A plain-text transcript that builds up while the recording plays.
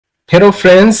Hello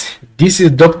friends, this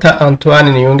is Dr. Antoine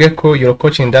Nyongeko, your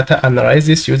coach in data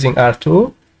analysis using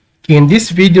R2. In this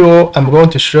video, I'm going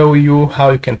to show you how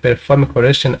you can perform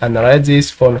correlation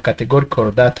analysis on categorical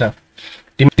data.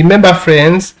 Remember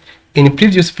friends, in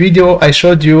previous video, I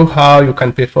showed you how you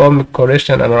can perform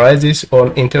correlation analysis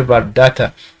on interval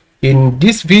data. In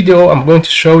this video, I'm going to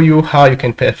show you how you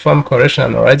can perform correlation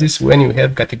analysis when you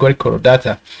have categorical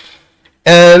data.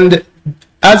 And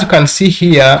as you can see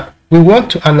here, we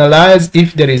want to analyze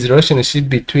if there is a relationship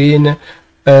between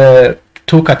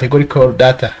two categorical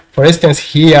data. For instance,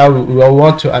 here we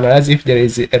want to analyze if there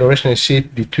is a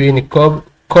relationship between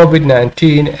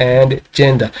COVID-19 and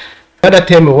gender. Another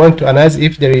time, we want to analyze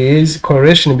if there is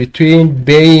correlation between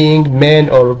being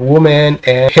man or woman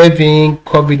and having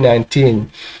COVID-19.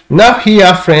 Now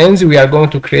here, friends, we are going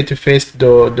to create first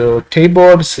the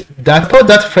tables. For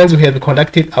that, friends, we have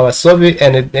conducted our survey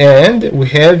and we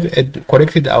have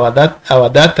collected our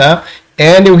data,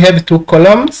 and we have two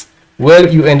columns where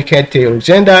you indicate your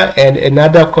gender and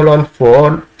another column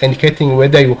for indicating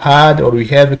whether you had or you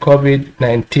have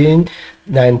COVID-19.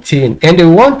 And we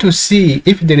want to see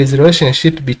if there is a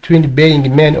relationship between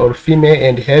being male or female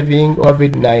and having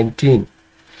COVID-19.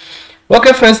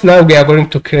 Okay friends, now we are going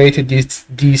to create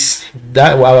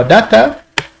our data.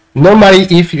 Normally,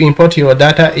 if you import your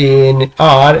data in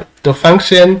R, the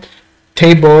function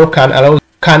table can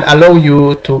allow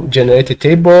you to generate a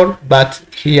table, but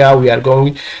here we are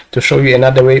going to show you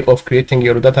another way of creating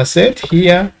your data set.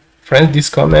 Here, friends, this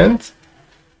comment.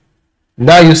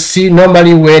 Now you see,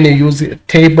 normally when you use a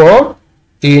table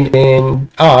in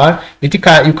R, you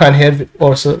can have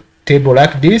also table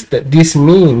like this. This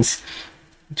means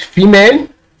female,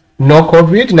 no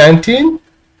COVID-19.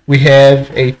 We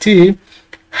have 80,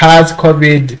 has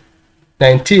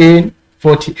COVID-19,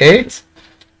 48.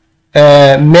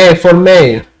 Male, for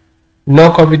male,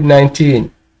 no COVID-19,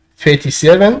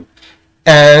 37,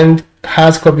 and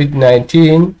has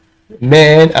COVID-19,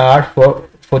 men are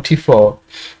 44.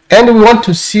 And we want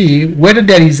to see whether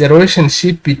there is a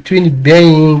relationship between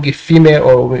being female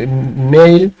or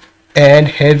male and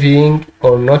having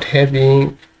or not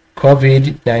having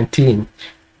COVID-19.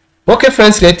 Okay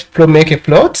friends, let's make a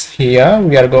plot. Here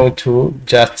we are going to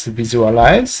just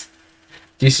visualize.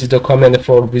 This is the command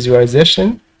for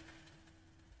visualization.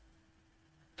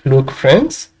 Look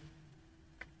friends,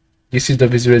 this is the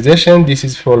visualization. This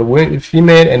is for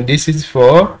female and this is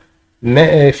for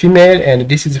female, and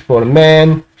this is for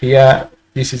men. Here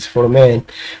this is for men.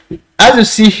 As you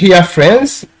see here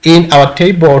friends, in our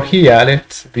table here,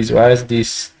 let's visualize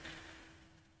this.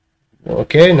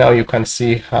 Okay, now you can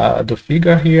see the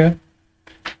figure here.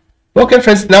 Okay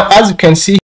friends, now as you can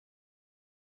see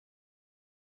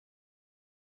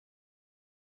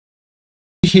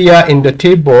here in the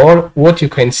table, what you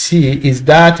can see is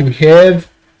that we have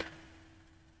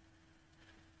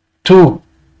two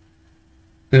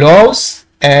rows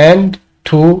and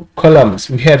two columns.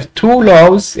 We have two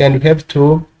rows and we have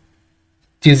two.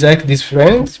 It is like this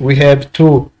friends, we have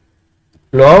two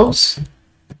rows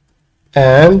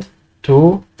and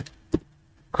two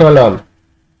columns.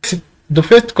 The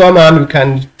first column, we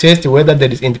can test whether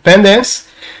there is independence.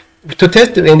 To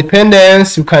test the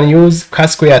independence, you can use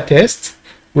chi-square test.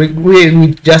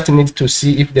 We just need to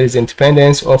see if there is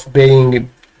independence of being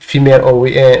female or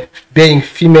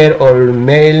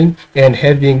male and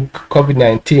having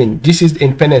COVID-19. This is the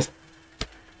independence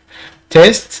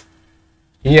test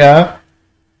here,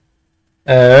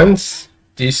 and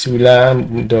this will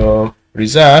learn the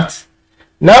result.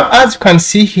 Now, as you can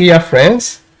see here,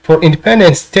 friends, for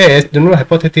independence test, the null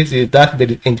hypothesis is that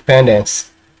there is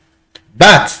independence.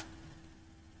 But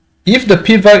if the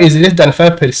p-value is less than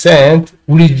 5%,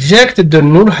 we reject the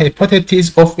null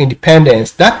hypothesis of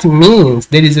independence. That means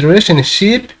there is a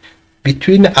relationship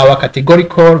between our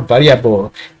categorical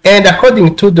variable. And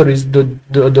according to the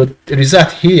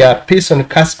result here, based on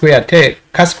chi-squared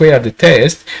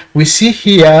test, we see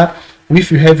here,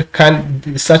 if you have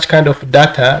such kind of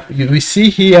data, we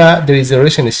see here there is a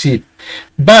relationship.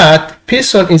 But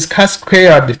Pearson is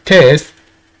chi-squared test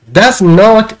does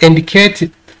not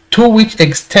indicate to which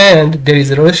extent there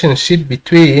is a relationship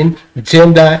between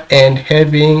gender and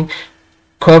having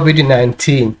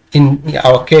COVID-19 in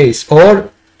our case, or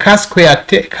chi-squared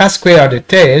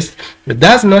test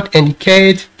does not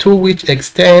indicate to which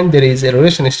extent there is a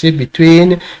relationship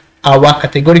between our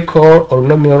categorical or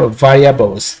nominal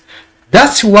variables.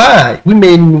 That's why we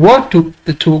may want to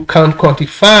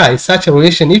quantify such a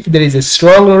relation if there is a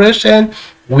strong relation,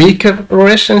 weak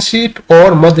relationship,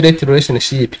 or moderate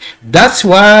relationship. That's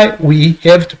why we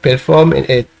have to perform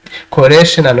a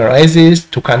correlation analysis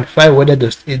to quantify whether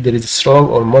there is strong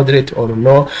or moderate or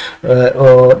no,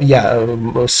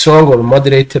 strong or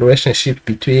moderate relationship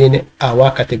between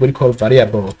our categorical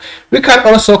variable. We can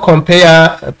also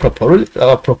compare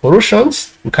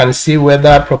proportions. We can see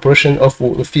whether proportion of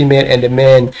female and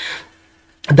men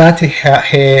that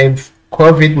have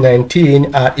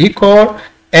COVID-19 are equal.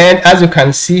 And as you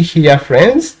can see here,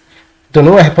 friends, the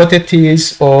null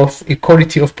hypothesis of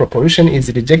equality of proportion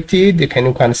is rejected. You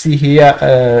can see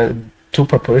here two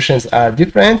proportions are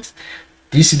different.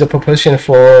 This is the proportion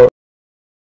for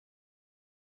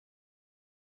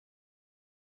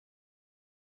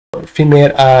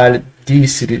female are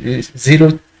this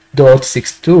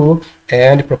 0.62,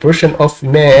 and proportion of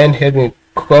men having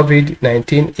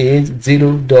COVID-19 is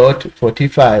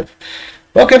 0.45.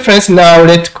 Okay, friends, now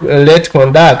let's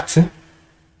conduct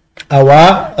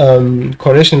our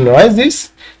correlation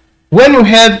analysis. When we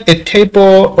have a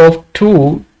table of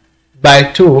 2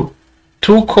 by 2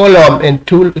 column and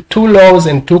two rows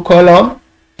and 2 column,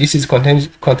 this is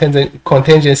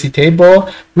contengency table.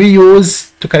 We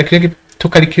use to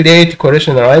calculate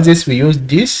correlation analysis, we use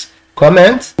this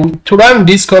command. To run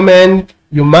this command,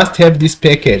 you must have this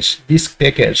package. If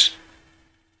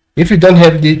you don't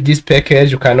have this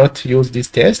package, you cannot use this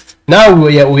test. Now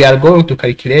we are going to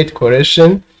calculate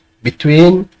correlation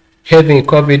between having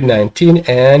COVID-19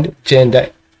 and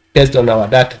gender based on our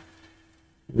data.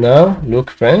 Now look,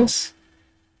 friends,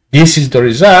 this is the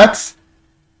results.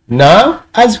 Now,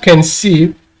 as you can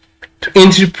see, to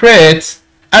interpret,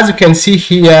 as you can see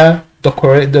here, the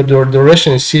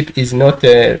relationship is not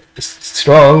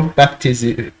strong, but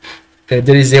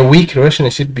there is a weak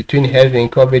relationship between having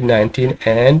COVID-19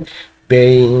 and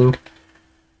being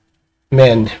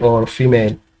man or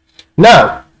female.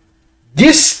 Now,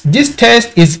 this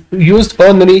test is used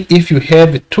only if you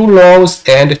have 2 rows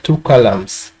and 2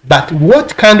 columns. But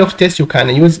what kind of test you can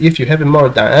use if you have more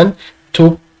than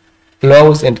 2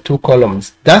 rows and 2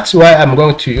 columns? That's why I'm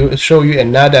going to show you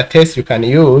another test you can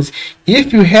use.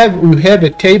 If you have a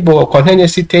table, a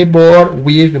contengency table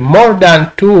with more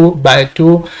than 2 by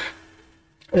 2,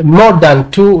 more than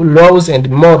 2 rows and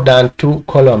more than 2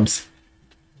 columns.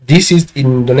 This is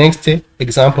in the next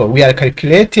example. We are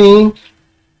calculating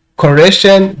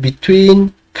correlation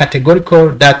between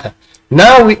categorical data.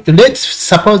 Now let's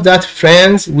suppose that,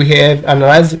 friends, we have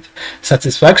analyzed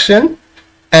satisfaction,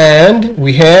 and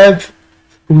we are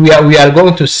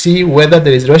going to see whether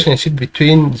there is a relationship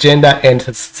between gender and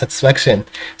satisfaction.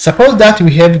 Suppose that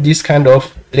we have this kind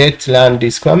of, let's run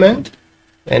this command,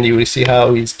 and you will see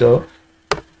how is the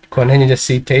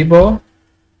contengency table.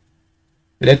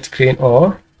 Let's clean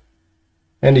all,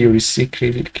 and you will see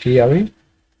clearly.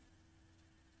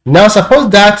 Now suppose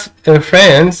that,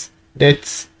 friends,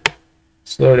 let's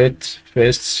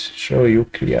first show you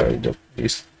clearly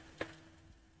this.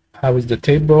 How is the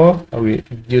table? I will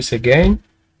use again.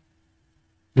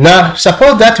 Now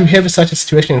suppose that we have such a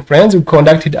situation, friends. We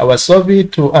conducted our survey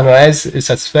to analyze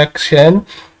satisfaction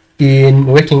in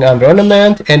working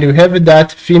environment, and we have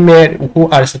that female who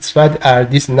are satisfied are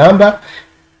this number,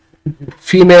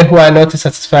 female who are not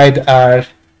satisfied are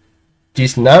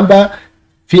this number,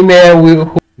 female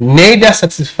who neither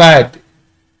satisfied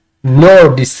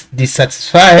nor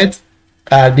dissatisfied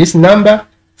are this number.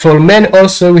 For men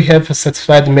also, we have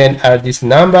satisfied men are this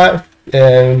number,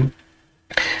 not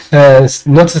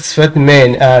satisfied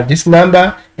men are this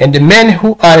number, and the men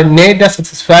who are neither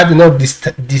satisfied nor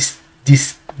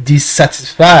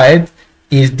dissatisfied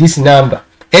is this number.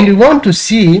 And we want to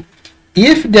see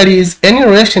if there is any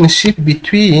relationship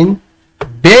between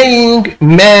being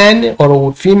man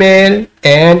or female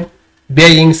and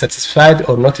being satisfied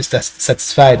or not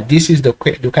satisfied. This is the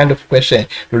kind of question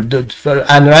for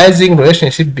analyzing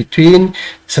relationship between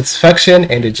satisfaction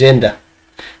and gender.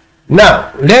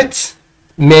 Now let's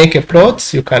make a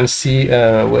plot. You can see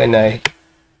when I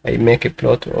make a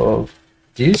plot of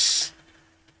this.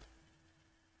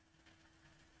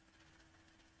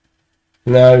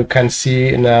 Now you can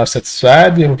see now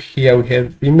satisfied. Here we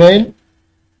have female,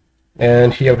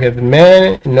 and here we have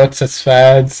man, not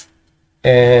satisfied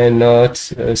and not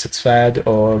satisfied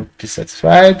or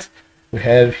dissatisfied. We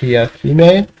have here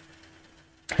female,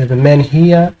 we have a man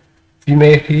here,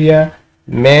 female here,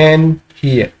 man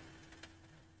here.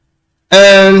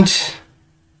 And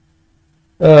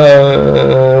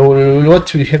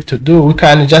what we have to do, we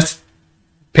can just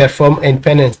perform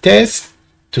independence tests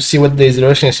to see whether there is a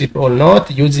relationship or not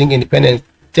using independence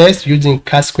test, using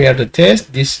chi-squared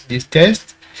test, this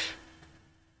test.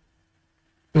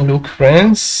 Look,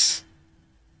 friends,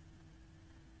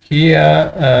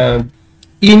 here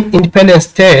in independence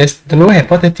test, the null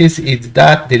hypothesis is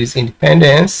that there is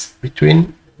independence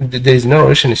between there is no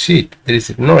relationship. There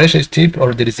is no relationship,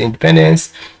 or there is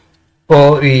independence,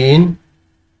 or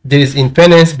there is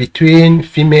independence between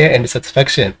female and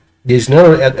satisfaction. There is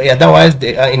no, otherwise,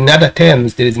 in other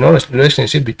terms, there is no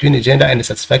relationship between the gender and the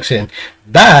satisfaction.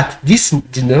 But this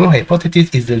general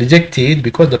hypothesis is rejected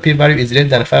because the p-value is less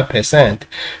than 5%.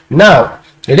 Now,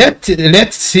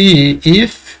 let's see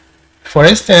if, for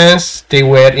instance, they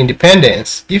were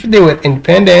independence. If they were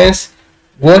independence,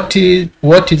 what is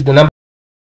the number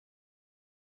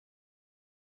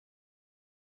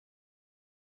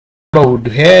would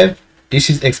have? This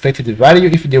is expected value.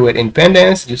 If they were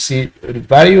independence, you see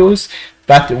values,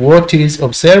 but what is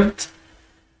observed?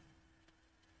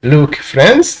 Look,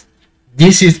 friends,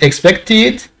 this is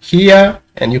expected here,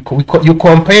 and you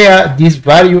compare this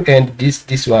value and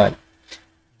this one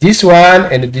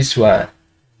and this one,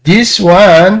 this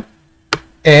one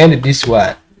and this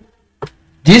one.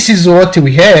 This is what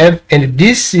we have, and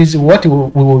this is what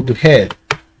we would have.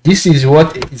 This is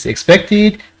what is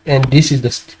expected, and this is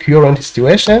the current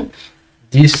situation.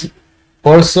 This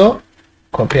also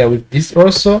compare with this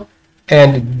also,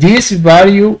 and this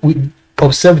value, we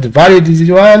observe the value this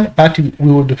one, but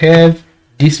we would have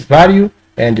this value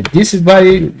and this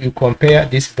value. You compare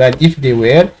this value if they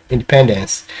were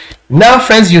independence. Now,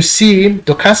 friends, you see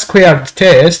the chi-squared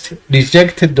test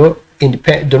rejected the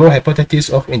null hypothesis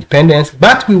of independence,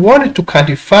 but we wanted to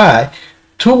quantify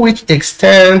to which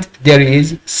extent there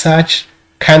is such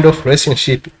kind of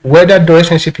relationship, whether the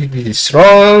relationship is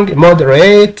strong,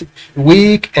 moderate,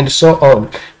 weak, and so on.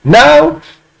 Now,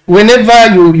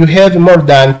 whenever you have more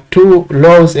than 2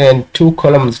 rows and 2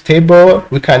 columns table,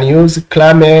 we can use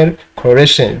CramerV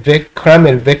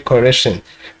correlation.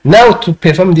 Now, to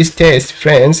perform this test,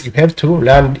 friends, you have to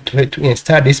learn to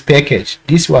install this package,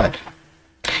 this one.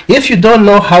 If you don't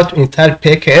know how to install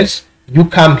package, you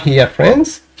come here,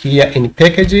 friends, here in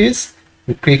packages.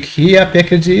 You click here,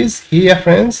 packages, here,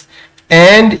 friends,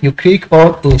 and you click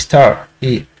on install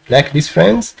here, like this,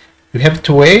 friends. You have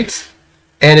to wait,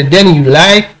 and then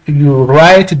you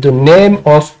write the name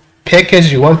of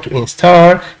package you want to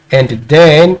install, and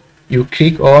then you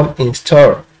click on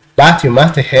install. But you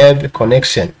must have a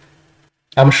connection.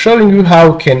 I'm showing you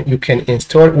how you can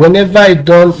install. Whenever you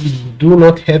do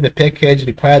not have a package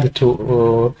required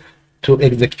to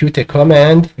execute a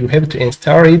command, you have to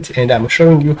install it, and I'm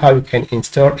showing you how you can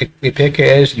install a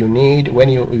package you need when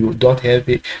you don't have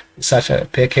such a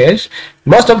package.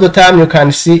 Most of the time, you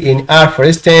can see in R, for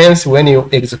instance, when you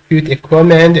execute a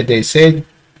command, they say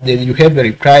that you have a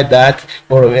reply that,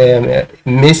 or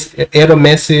error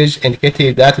message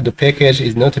indicating that the package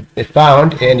is not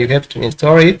found, and you have to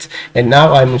install it. And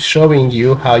now I'm showing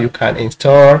you how you can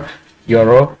install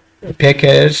your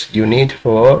package you need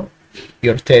for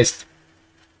your test.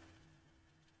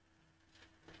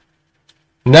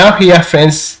 Now here,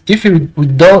 friends, if we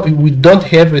don't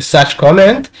have such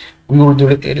command, we would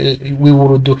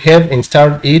have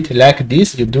installed it like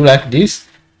this. You do like this,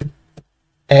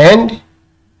 and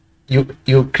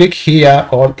you click here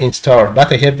on install.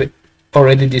 But I have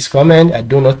already this command. I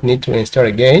do not need to install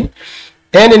again.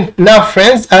 And now,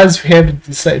 friends, as we have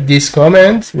this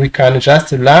command, we can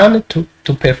just learn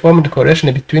to perform the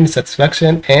correlation between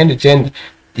satisfaction and gender.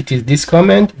 It is this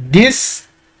command.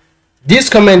 This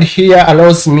command here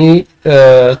allows me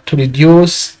to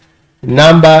reduce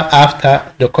number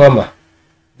after the comma.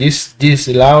 This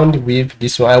round with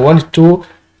this one. I want two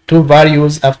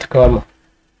values after comma,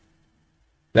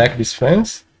 like this,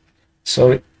 friends.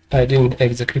 Sorry, I didn't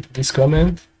execute this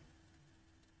command.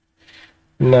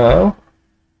 Now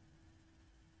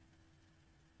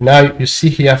you see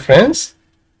here, friends,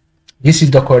 this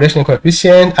is the correlation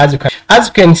coefficient. As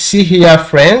you can see here,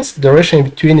 friends, the relation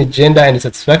between the gender and the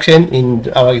satisfaction in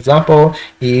our example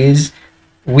is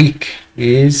weak,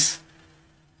 is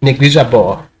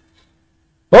negligible.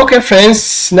 Okay,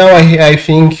 friends, now I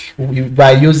think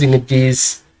by using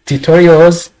these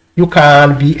tutorials, you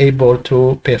can be able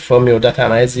to perform your data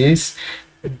analysis.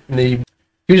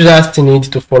 You just need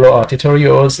to follow our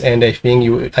tutorials, and I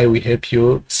think I will help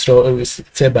you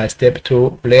step by step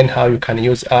to learn how you can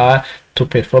use R to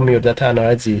perform your data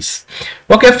analysis.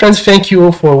 Okay, friends, thank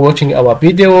you for watching our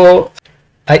video.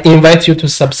 I invite you to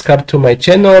subscribe to my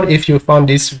channel. If you found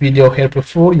this video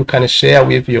helpful, you can share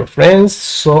with your friends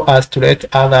so as to let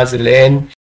others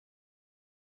learn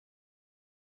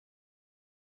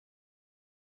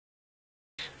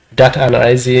data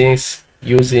analysis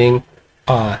using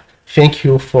R. Thank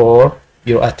you for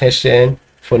your attention.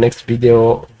 For next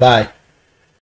video, bye.